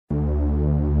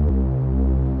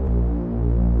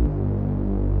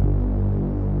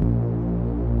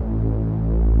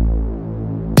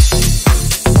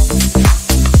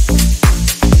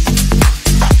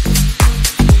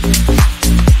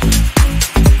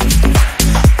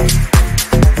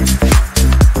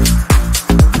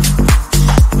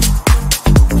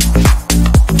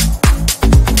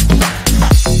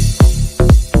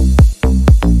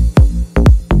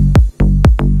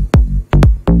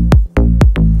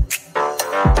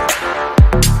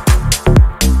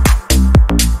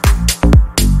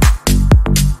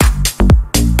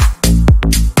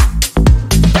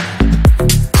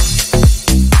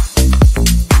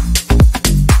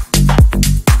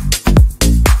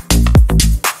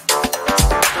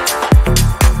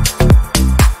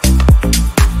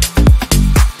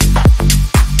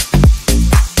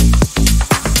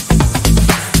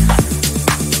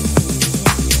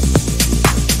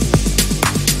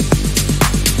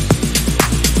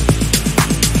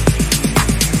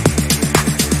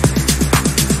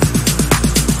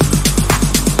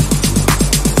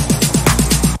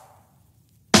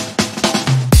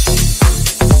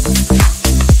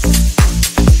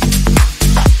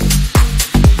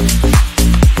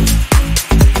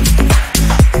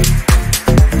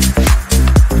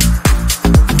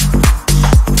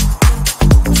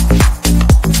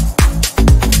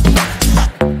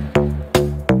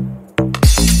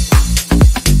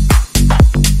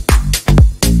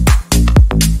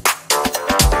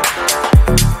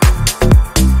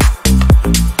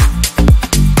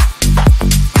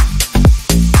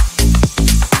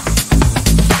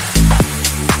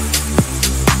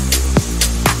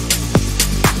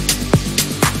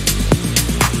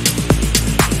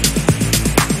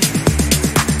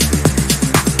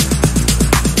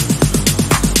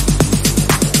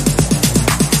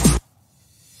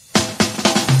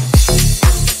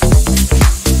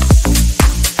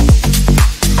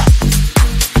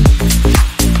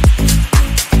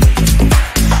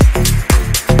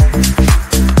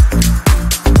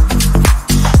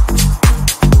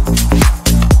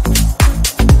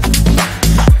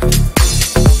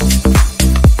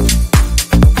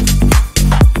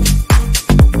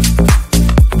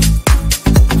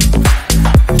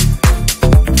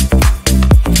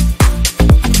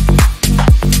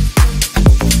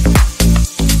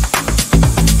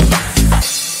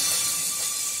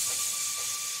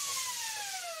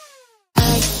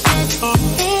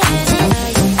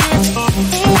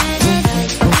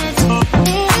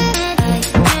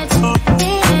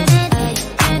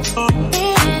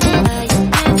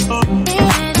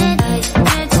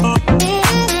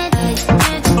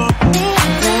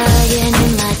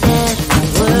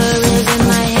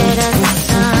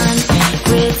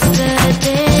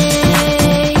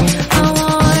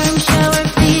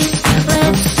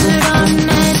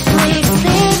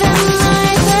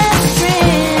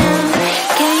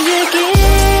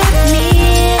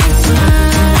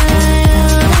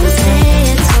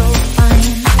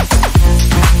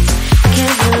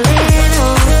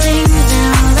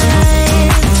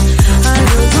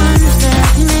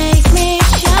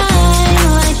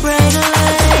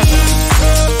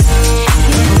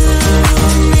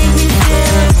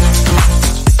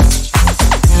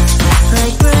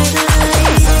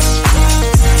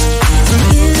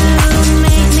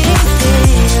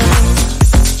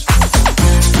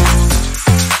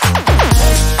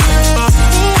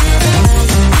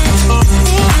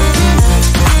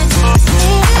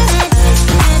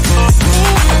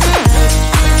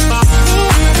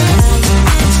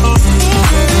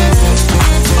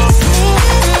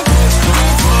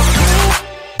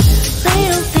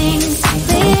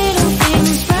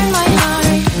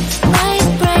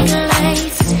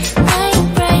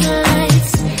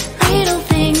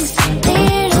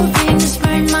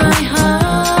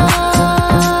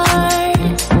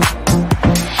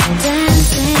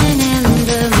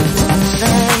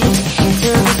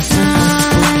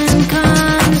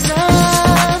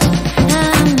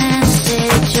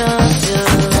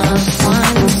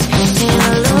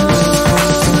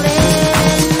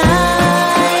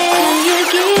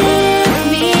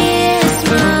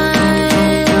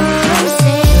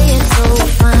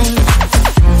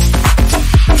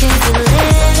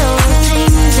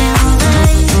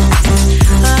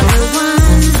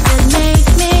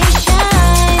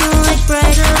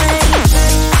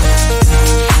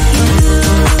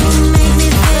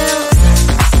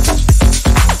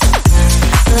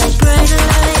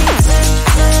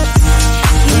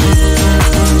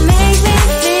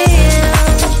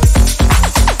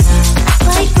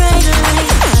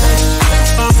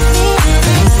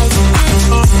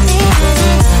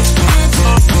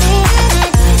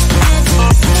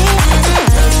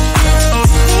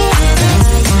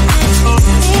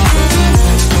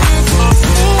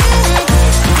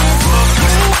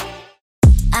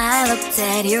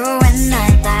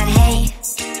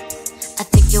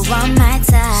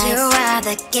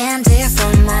that can't tear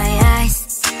from my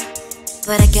eyes,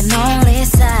 but I can only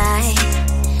sigh.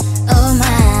 Oh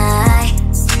my.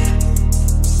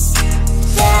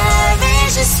 There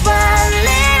is just one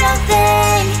little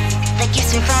thing that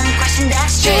keeps me from crossing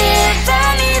that street,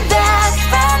 driven me back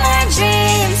from my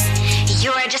dreams.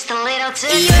 You are just a little too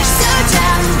far. You're so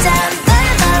dumb, dumb, dumb,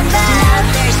 dumb, dumb. Now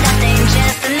there's nothing,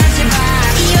 just enough to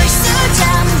buy. You're so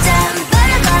dumb, dumb,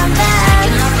 dumb, dumb, dumb.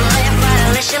 You know the live, but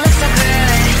at least you look so good.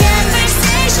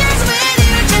 Conversations with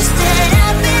you just end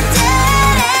up in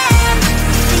dead end.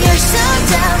 You're so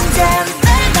dumb, dumb,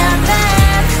 dumb, dumb,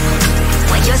 dumb.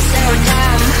 Why you're so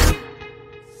dumb?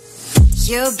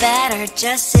 You better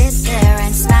just sit there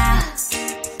and smile,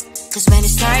 'cause when you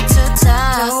start to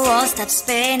talk, the world stops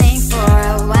spinning for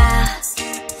a while.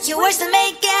 Your words don't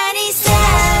make any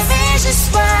sense. There's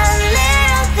just one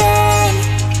little thing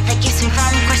that keeps me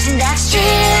from crossing that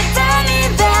street, driven me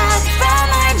back from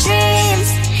my dreams.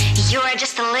 You are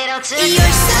just a little too far.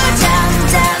 You're so dumb,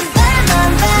 dumb, dumb,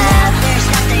 dumb, dumb. There's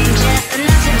nothing, just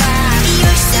enough to buy.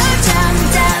 You're so dumb,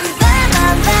 dumb, dumb,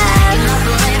 dumb, dumb. You know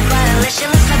the live, but at least you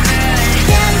look so good.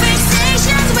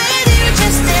 Conversations with you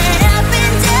just end up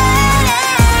in dead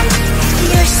end.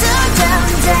 You're so dumb,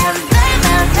 dumb, dumb,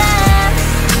 dumb, dumb.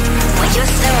 Why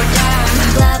you're so dumb?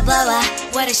 Blah, blah, blah.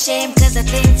 What a shame, 'cause I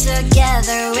think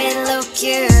together we look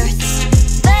cute.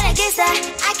 But I guess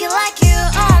I can like you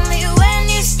only when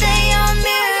you stay on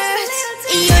mute.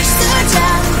 You're so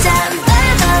dumb, dumb,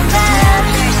 dumb, dumb, dumb.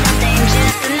 There's nothing,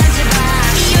 just enough to buy.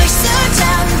 You're so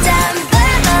dumb, dumb,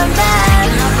 dumb, dumb, dumb.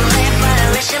 You know the live, but at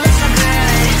least you look so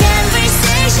good.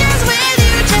 Conversations with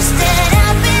you just end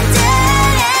up in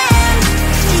dead end.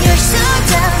 You're so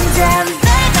dumb, dumb,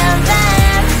 dumb, dumb,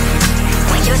 dumb.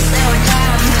 Why you're so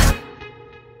dumb?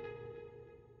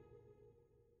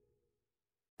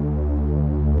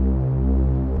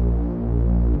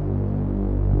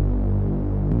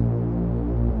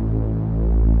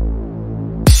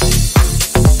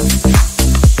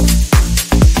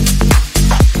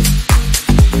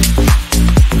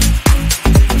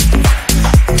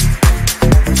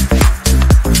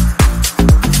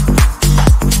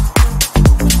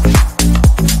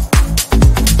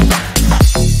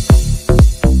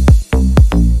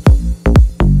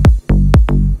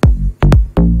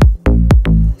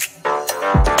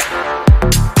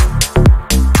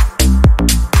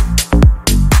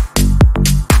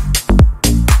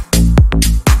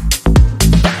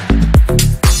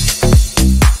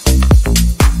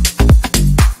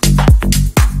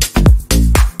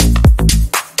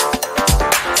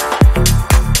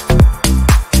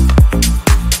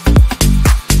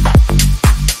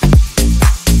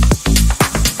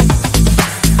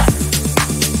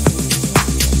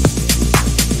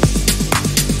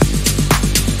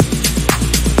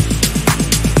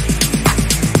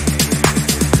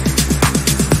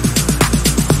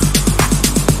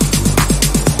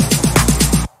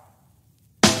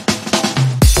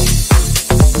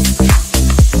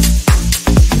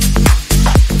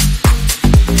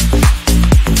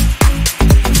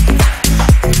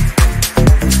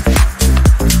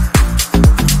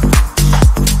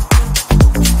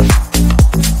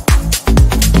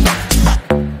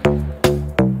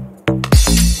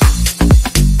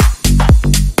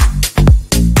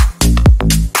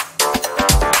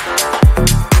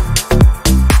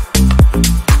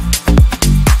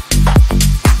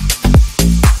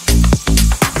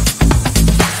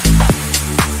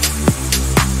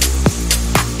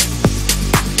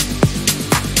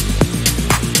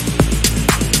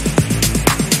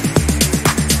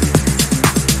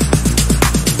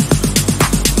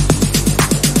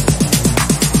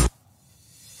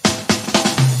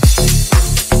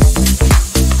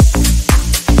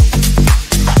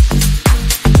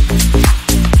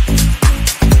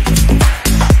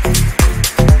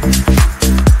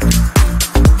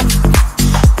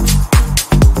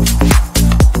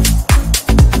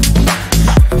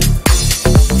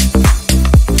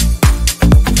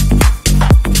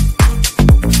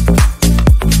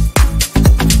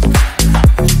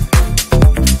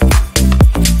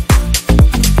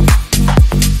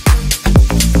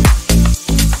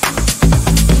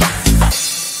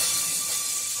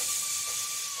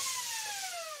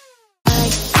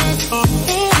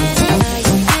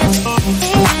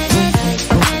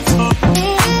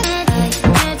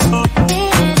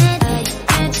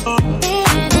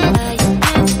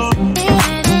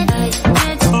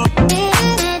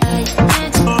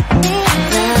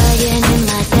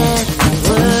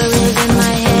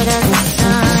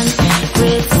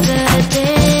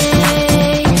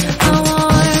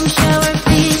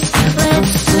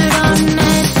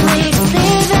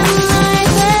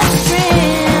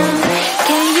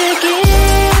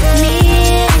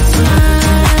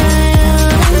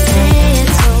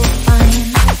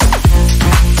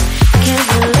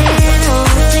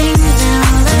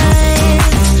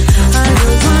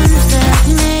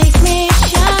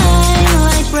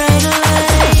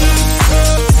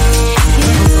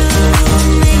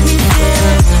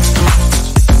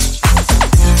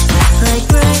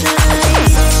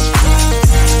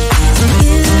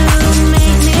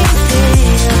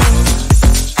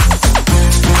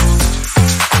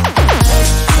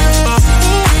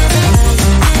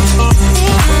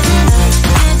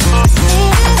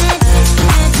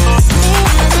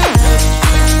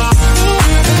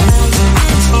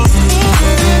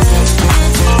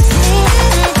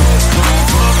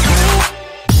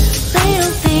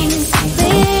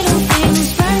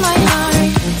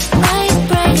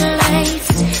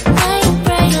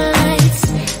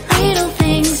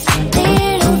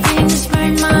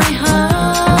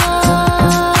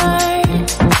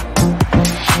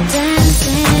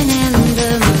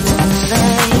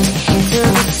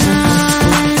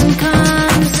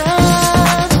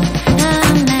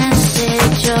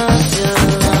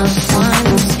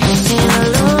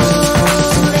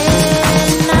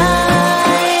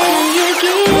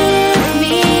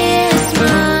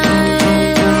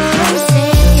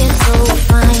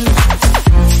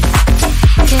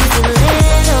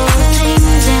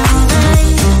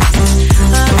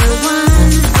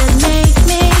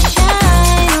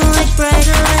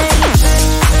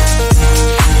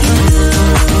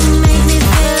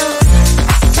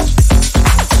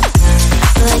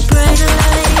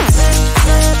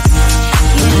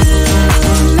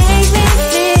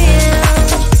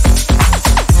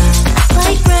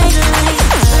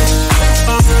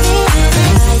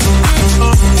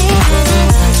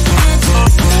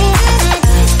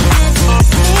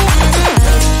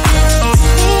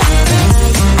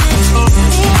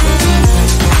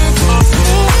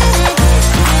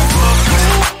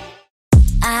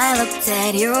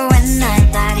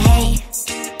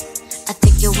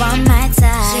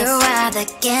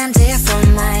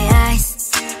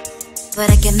 but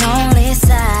I can only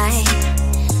sigh.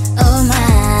 Oh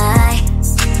my.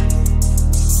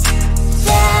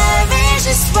 There is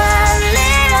just one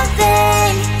little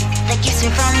thing that keeps me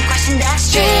from crossing that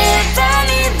street, driven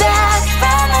me back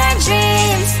from my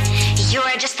dreams.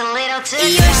 You're just a little too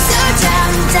close. You're so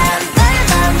dumb, dumb, dumb,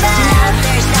 dumb, dumb. Now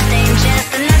there's nothing,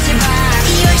 just an empty box.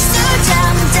 You're so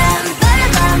dumb, dumb, dumb,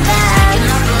 dumb, dumb. I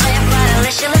cannot believe, but at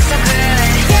least you look so good.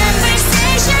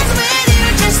 Conversations with you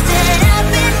just end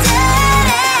up in dead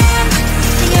end.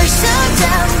 You're so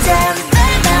dumb, dumb,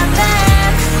 dumb, dumb,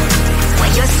 dumb. Why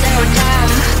you're so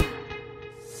dumb?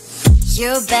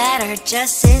 You better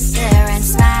just sit there and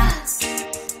smile,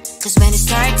 'cause when you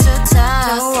start to talk,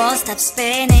 the world stops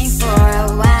spinning for a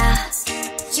while.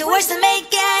 Your words don't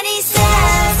make any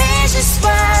sense. There's just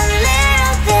one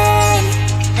little thing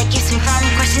that keeps me from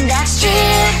crossing that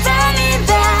street, driven me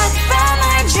back from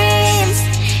my dreams.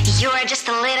 You are just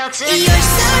a little too close. You're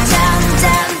so dumb,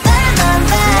 dumb, dumb, dumb,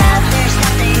 dumb. Now there's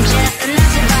nothing, just an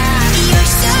empty box.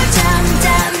 You're so dumb,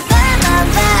 dumb, dumb, dumb,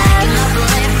 dumb. I cannot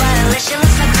believe, but at least you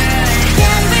look so good.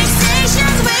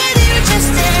 Conversations with you just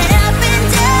end up in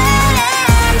dead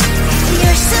end.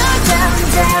 You're so dumb,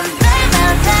 dumb, dumb,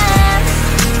 dumb, dumb.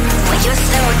 Why you're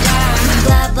so dumb?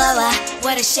 Blah, blah, blah.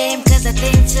 What a shame, 'cause I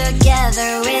think together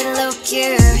we look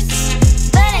cute.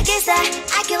 But I guess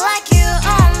I can like you.